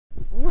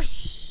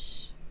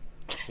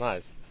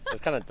Nice.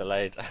 It's kind of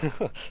delayed,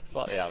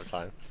 slightly out of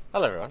time.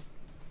 Hello everyone.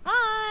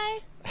 Hi!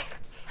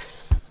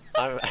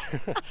 I'm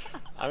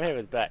I'm here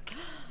with Beck.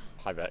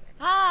 Hi Beck.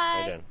 Hi! How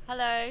you doing?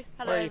 Hello.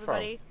 Hello Where are you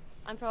everybody.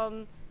 I'm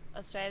from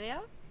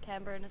Australia,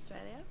 Canberra in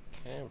Australia.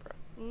 Canberra.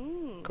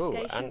 Cool.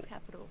 And Nation's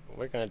capital.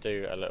 we're going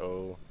to do a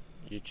little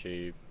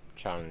YouTube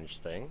challenge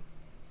thing.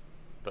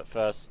 But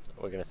first,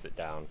 we're going to sit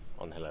down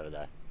on the hill over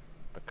there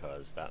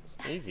because that's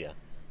easier.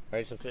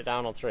 Ready to sit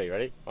down on 3?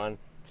 Ready? 1,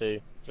 2,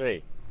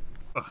 3.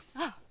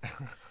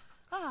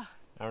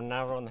 And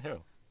now we're on the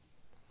hill.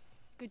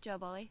 Good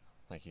job, Ollie.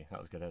 Thank you. That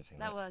was good editing.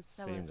 That was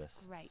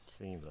seamless. great.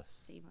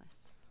 Seamless.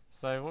 Seamless.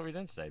 So, what are we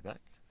doing today,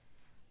 Beck?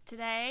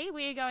 Today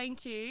we are going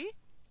to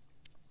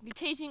be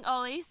teaching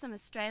Ollie some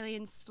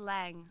Australian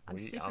slang. I'm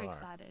super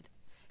excited.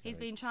 He's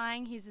been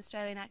trying his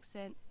Australian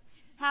accent.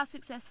 How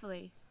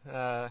successfully?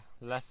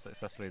 Less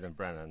successfully than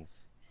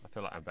Brennan's. I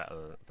feel like I'm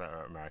better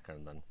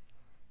American than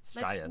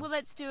Australian.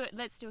 Let's do it.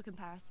 Let's do a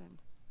comparison.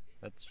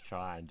 Let's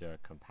try and do a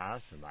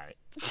comparison, mate.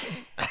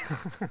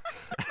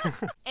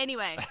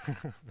 Anyway,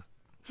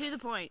 to the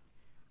point.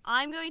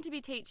 I'm going to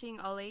be teaching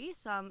Ollie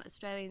some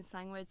Australian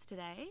slang words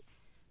today,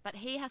 but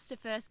he has to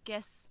first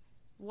guess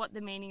what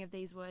the meaning of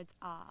these words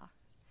are.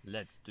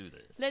 Let's do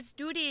this. Let's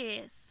do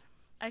this.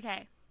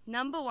 Okay,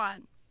 number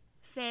 1,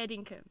 fair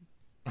dinkum.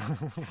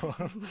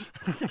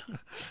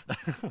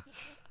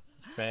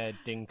 Fair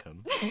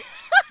dinkum.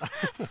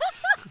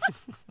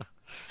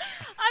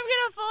 I'm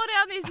gonna fall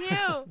down this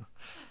hill.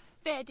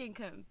 Fair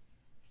dinkum.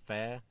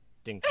 Fair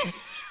dinkum.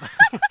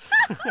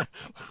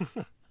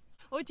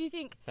 What do you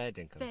think Fair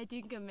dinkum. fair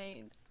dinkum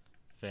means?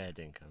 Fair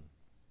dinkum.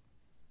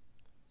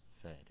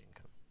 Fair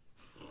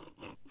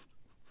dinkum.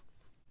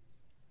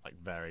 Like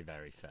very,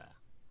 very fair.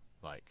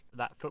 Like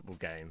that football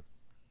game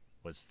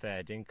was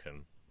fair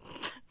dinkum,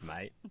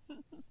 mate.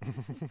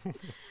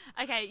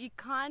 Okay, you're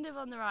kind of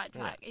on the right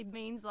track. Yeah. It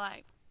means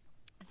like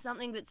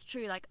something that's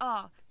true, like,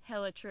 oh,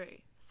 hella true.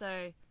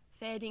 So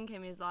fair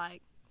dinkum is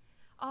like,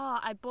 oh,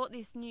 I bought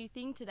this new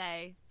thing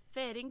today.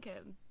 Fair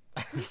dinkum.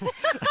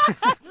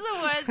 That's the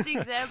worst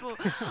example.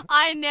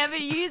 I never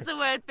use the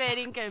word fair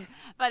dinkum,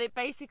 but it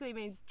basically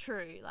means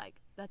true. Like,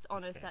 that's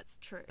honest, okay. That's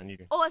true.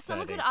 Or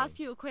someone could ask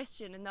you a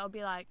question and they'll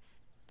be like,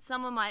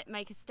 someone might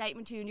make a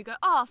statement to you and you go,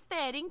 oh,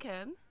 fair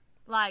dinkum.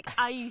 Like,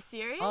 are you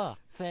serious? Oh,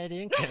 fair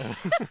dinkum.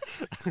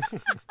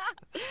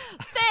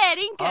 Fair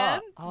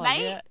dinkum,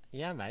 mate.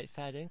 Yeah, mate,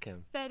 fair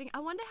dinkum. Fair dinkum. I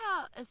wonder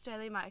how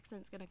Australian my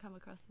accent's going to come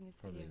across in this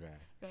Probably video.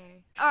 Very.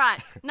 Very. All right,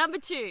 number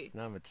 2.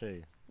 Number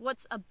 2.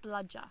 What's a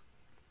bludger?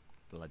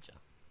 Bludger.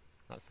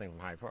 That's the thing from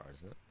Harry Potter,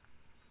 isn't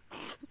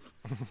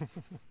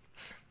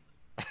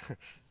it?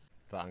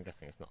 But I'm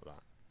guessing it's not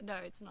that. No,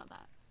 it's not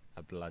that.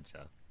 A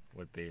bludger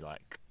would be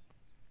like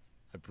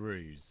a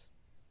bruise.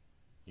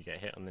 You get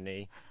hit on the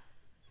knee.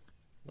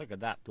 Look at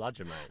that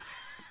bludger, mate.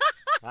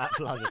 That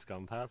bludger's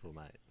gone purple,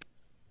 mate.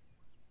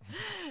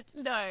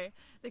 No,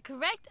 the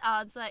correct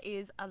answer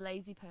is a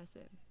lazy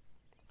person.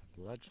 A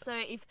bludger. So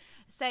if,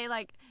 say,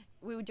 like,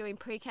 we were doing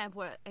pre-camp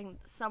work and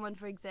someone,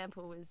 for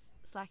example, was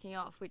slacking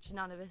off, which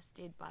none of us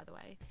did, by the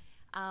way,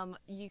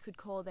 you could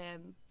call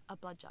them a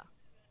bludger.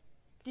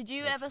 Did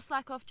you ever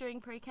slack off during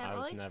pre-camp,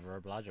 Ollie? I was never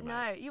a bludger, mate.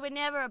 No, you were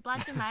never a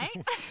bludger,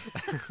 mate.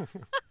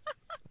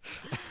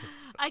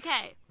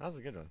 Okay. That was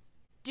a good one.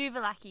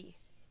 Duvalaki.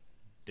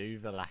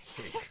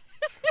 Duvalaki.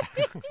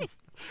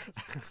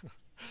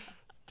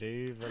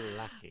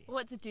 Duvalaki.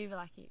 What's a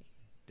duvalaki?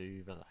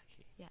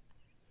 Duvalaki. Yeah.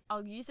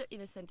 I'll use it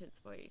in a sentence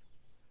for you.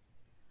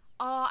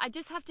 Oh, I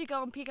just have to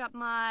go and pick up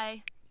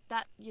the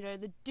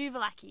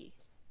duvalaki.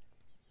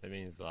 It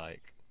means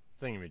like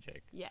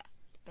thingamajig. Yeah,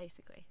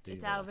 basically. Duvalaki.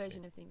 It's our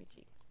version of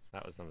thingamajig.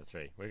 That was number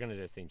 3. We're going to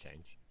do a scene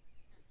change.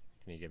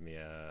 Can you give me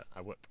a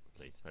whoop,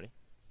 please? Ready?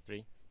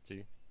 3,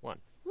 2,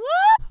 1. Whoop!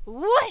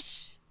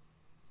 Whoosh!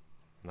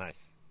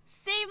 Nice.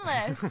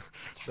 Seamless. Yes.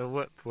 The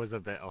whoop was a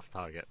bit off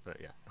target,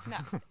 but yeah.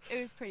 No, it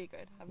was pretty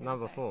good.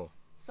 Number 4.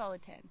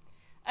 Solid 10.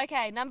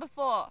 Okay, number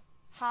 4.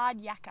 Hard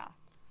yakka.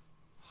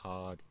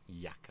 Hard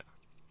yakka.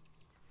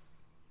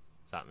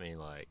 Does that mean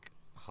like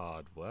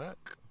hard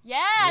work?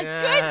 Yes,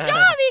 good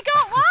job. He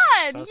got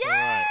one. That's Yay!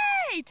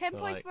 Right. 10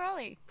 points for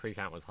Ollie.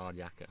 Pre-camp was hard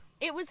yakka.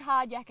 It was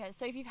hard yakka.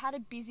 So if you've had a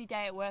busy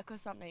day at work or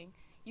something,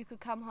 you could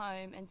come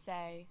home and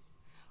say,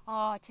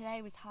 oh,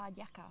 today was hard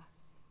yakka.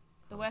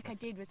 The work I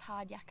did was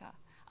hard yakka.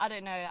 I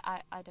don't know.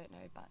 I don't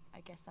know, but I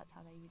guess that's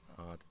how they use it.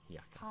 Hard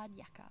yakka. Hard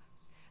yakka.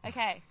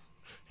 Okay.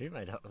 Who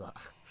made up that?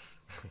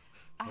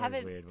 I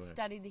haven't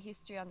studied the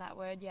history on that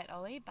word yet,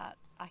 Ollie, but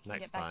I can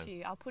get back to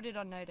you. I'll put it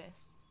on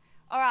notice.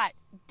 All right,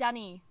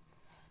 Dunny.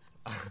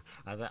 Do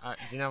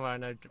you know where I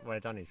know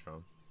where Dunny's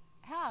from?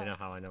 How? Do you know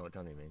how I know what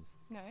Dunny means?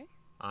 No.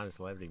 I'm a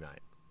celebrity,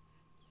 mate.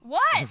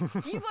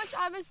 What? You watch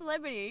I'm a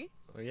Celebrity?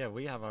 Well, yeah,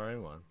 we have our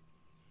own one.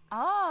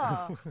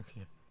 Oh.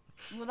 Yeah.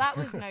 Well, that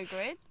was no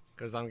good.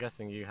 Because I'm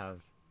guessing you have,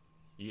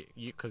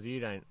 because you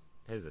don't.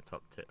 Here's a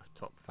top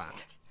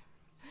fact.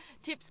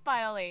 Tips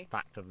by Ollie.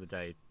 Fact of the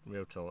day,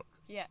 real talk.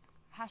 Yeah.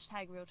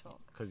 Hashtag real talk.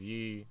 Because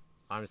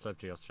I'm a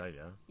Celebrity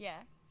Australia.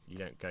 Yeah. You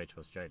don't go to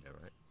Australia,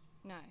 right?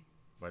 No.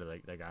 Where do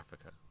they go?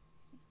 Africa.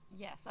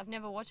 Yes, I've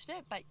never watched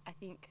it, but I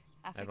think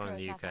Africa Everyone or in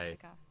the South UK,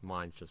 Africa.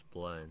 mind's just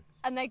blown.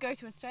 And they go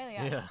to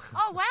Australia. Yeah.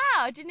 Oh wow!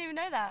 I didn't even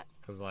know that.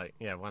 Because, like,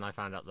 yeah, when I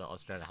found out that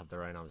Australia had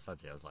their own armed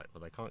subsidy, I was like,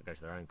 well, they can't go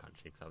to their own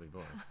country because that'll be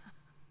boring.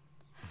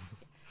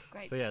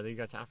 Great. So yeah, they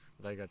go to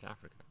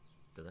Africa,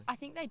 do they? I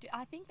think they do.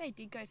 I think they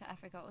did go to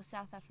Africa or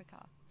South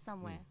Africa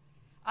somewhere.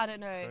 I don't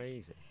know. Very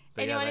easy.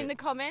 But Anyone yeah, in the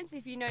comments,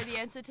 if you know the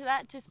answer to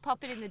that, just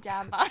pop it in the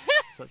down bar.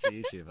 such a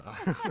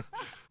YouTuber.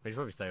 We should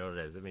probably say what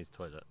it is. It means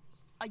toilet.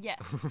 Oh yes,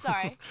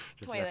 sorry,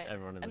 Just toilet. left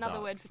everyone in the Another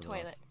dark word for the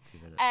toilet. last 2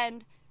 minutes.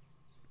 And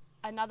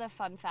another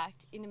fun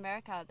fact: in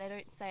America, they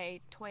don't say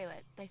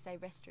toilet; they say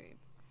restroom.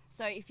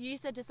 So if you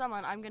said to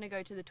someone, "I'm going to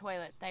go to the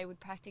toilet," they would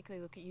practically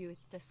look at you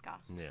with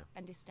disgust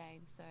and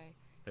disdain. So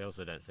They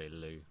also don't say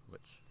loo,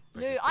 which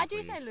loo, British I people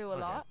do say use. loo a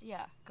Okay. lot.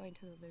 Yeah, going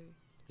to the loo.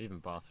 Even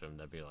bathroom,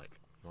 they'd be like,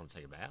 "You want to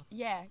take a bath?"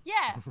 Yeah.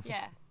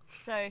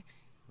 So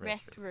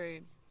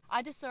restroom.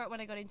 I just saw it when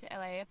I got into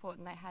LA airport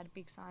and they had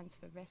big signs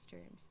for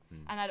restrooms.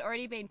 And I'd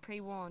already been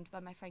pre-warned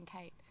by my friend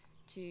Kate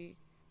to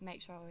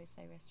make sure I always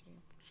say restroom.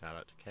 Shout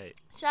out to Kate.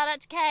 Shout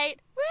out to Kate!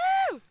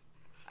 Woo!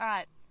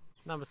 Alright,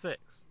 Number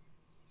 6.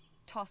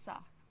 tosser.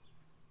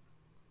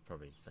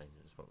 Probably the same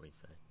as what we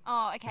say.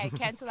 Oh, okay,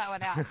 cancel that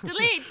one out.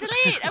 Delete,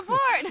 abort!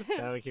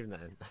 Yeah, we're keeping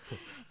that in.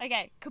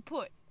 Okay,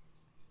 kaput.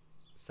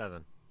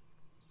 7.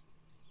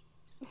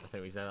 I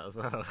think we said that as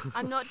well.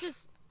 I'm not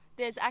just...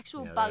 There's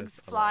actual Yeah, bugs there's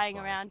a lot of flying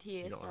flies. around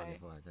here, You got so... one on your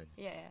forehead, don't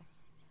you? Yeah.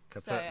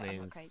 Kaput So I'm not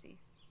means crazy.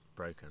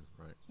 broken,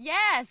 right?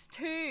 Yes,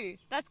 2.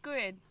 That's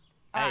good.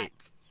 8.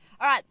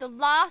 Alright, the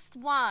last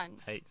one.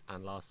 8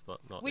 and last but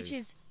not Which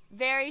least. is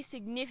very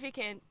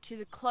significant to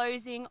the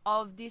closing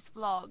of this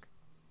vlog.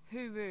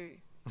 Hooroo.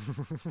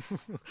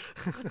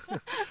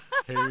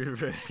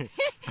 Hooroo.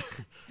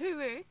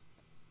 Hooroo.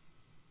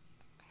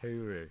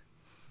 Hooroo.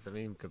 Does that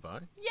mean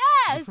goodbye?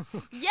 Yes!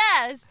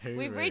 Yes!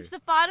 We've Hooroo. reached the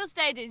final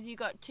stages. You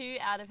got 2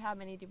 out of how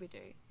many did we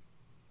do?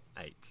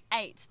 8.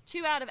 8.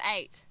 2 out of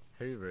 8.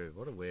 Hooroo.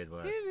 What a weird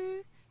word.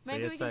 Hooroo.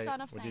 Maybe we can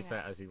start off Would saying you say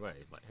that. it as you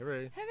wave? Like,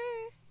 hooroo?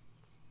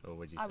 Hooroo. Or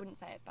would you say... I wouldn't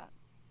say it, but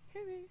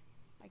hooroo,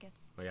 I guess.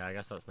 Well, yeah, I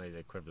guess that's maybe the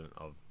equivalent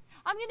of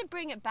I'm going to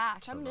bring it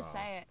back. I'm going to Ta-ra.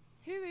 say it.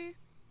 Hooroo.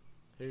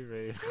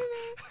 hooroo.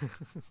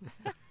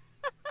 Hooroo.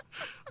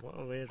 What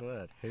a weird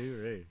word.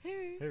 Hooroo.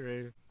 Hooroo.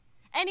 Hooroo.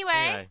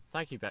 Anyway,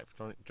 thank you, Beck,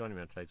 for joining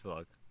me on today's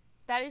vlog.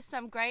 that is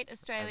some great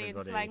Australian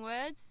Everybody- slang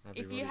words. If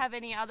everybody- you have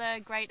any other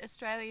great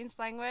Australian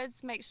slang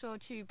words, make sure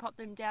to pop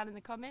them down in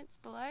the comments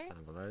below.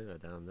 Down below, they're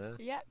down there.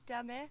 Yep,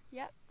 down there.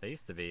 Yep. They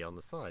used to be on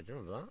the side, do you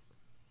remember that?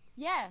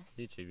 Yes.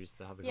 YouTube used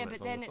to have the Yeah, comments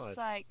but then on the side. it's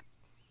like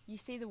you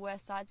see the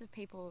worst sides of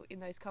people in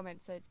those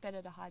comments, so it's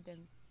better to hide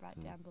them right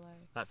down below.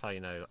 That's how you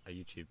know a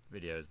YouTube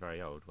video is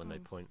very old, when they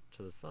point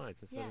to the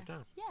sides instead of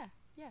down.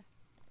 Yeah.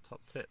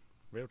 Top tip.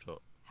 Real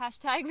talk.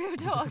 Hashtag real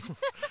talk.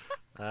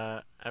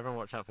 Everyone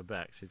watch out for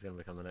Beck. She's going to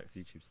become the next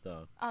YouTube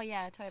star. Oh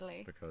yeah,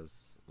 totally.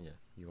 Because, yeah,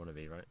 you want to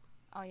be, right?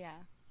 Oh yeah.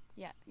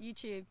 Yeah.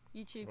 YouTube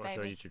What's your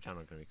famous. YouTube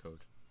channel going to be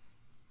called?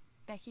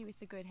 Becky with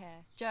the good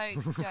hair.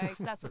 Jokes,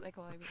 that's what they're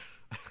calling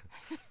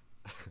me.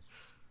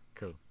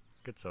 Cool.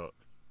 Good talk.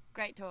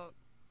 Great talk.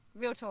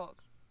 Real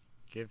talk.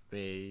 Give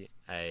me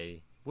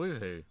a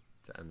woohoo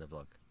to end the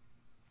vlog.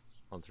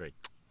 On 3.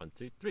 1,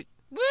 2, 3.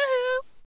 Woohoo!